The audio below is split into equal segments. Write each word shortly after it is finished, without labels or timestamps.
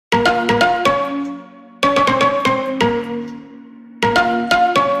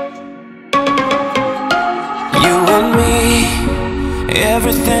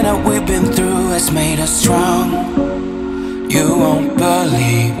Everything that we've been through has made us strong. You won't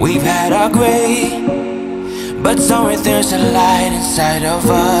believe we've had our gray, but somewhere there's a light inside of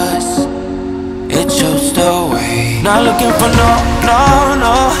us. It shows the way. Not looking for no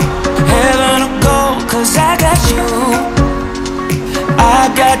heaven or gold, 'cause I got you. I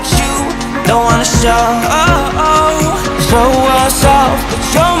got you. Don't wanna show us off, but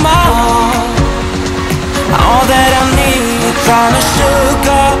you're my all that I need. Trying to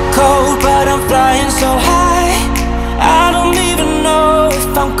sugarcoat, but I'm flying so high, I don't even know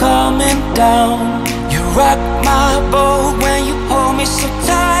if I'm coming down. You rock my boat when you hold me so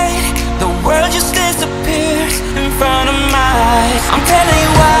tight. The world just disappears in front of my eyes. I'm telling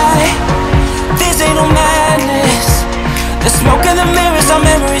you why, this ain't no madness. The smoke in the mirrors are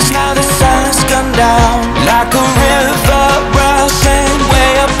memories, now the sun's gone down. Like a river rushing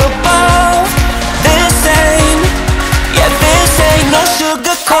way up above. This ain't no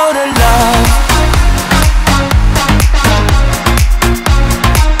sugar-coated love.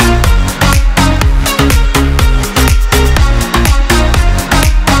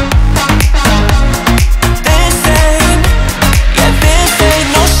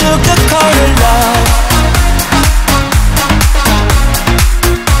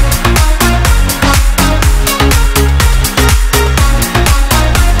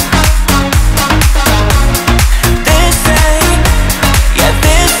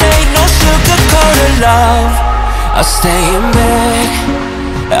 I stay in bed,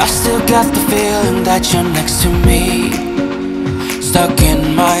 I still got the feeling that you're next to me. Stuck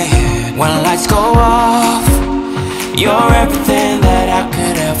in my head when lights go off. You're everything that I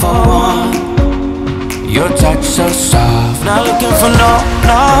could ever want. Your touch so soft. Not looking for no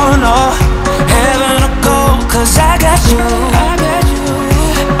heaven or gold, 'cause I got you.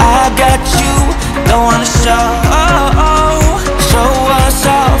 I got you. Don't wanna show us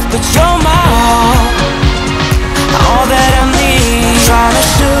off, but you're my all that I need. Trying to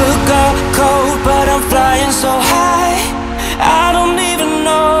sugarcoat, but I'm flying so high, I don't even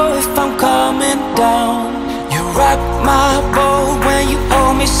know if I'm coming down. You rock my boat when you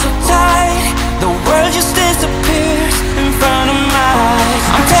hold me so tight. The world just disappears in front of my eyes.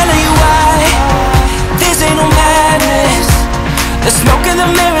 I'm telling you why, this ain't no madness. The smoke in the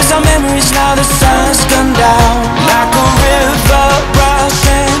mirrors are memories, now the sun's gone down. Like a river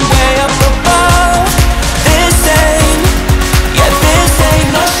rushing way up above. This ain't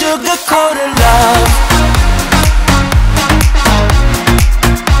no sugar-coated love.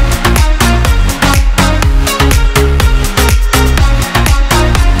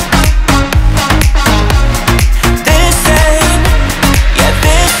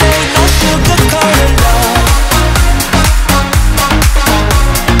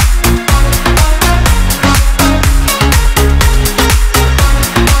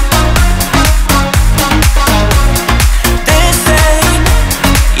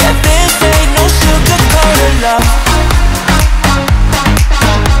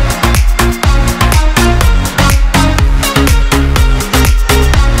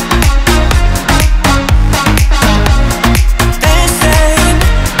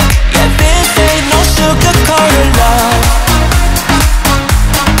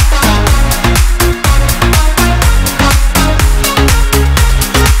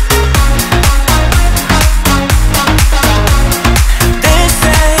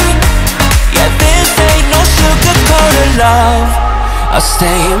 I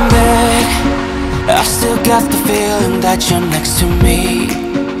stay in bed, I still got the feeling that you're next to me.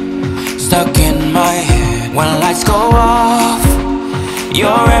 Stuck in my head when lights go off.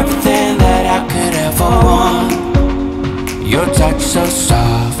 You're everything that I could ever want. Your touch so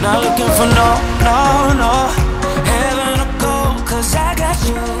soft. Not looking for no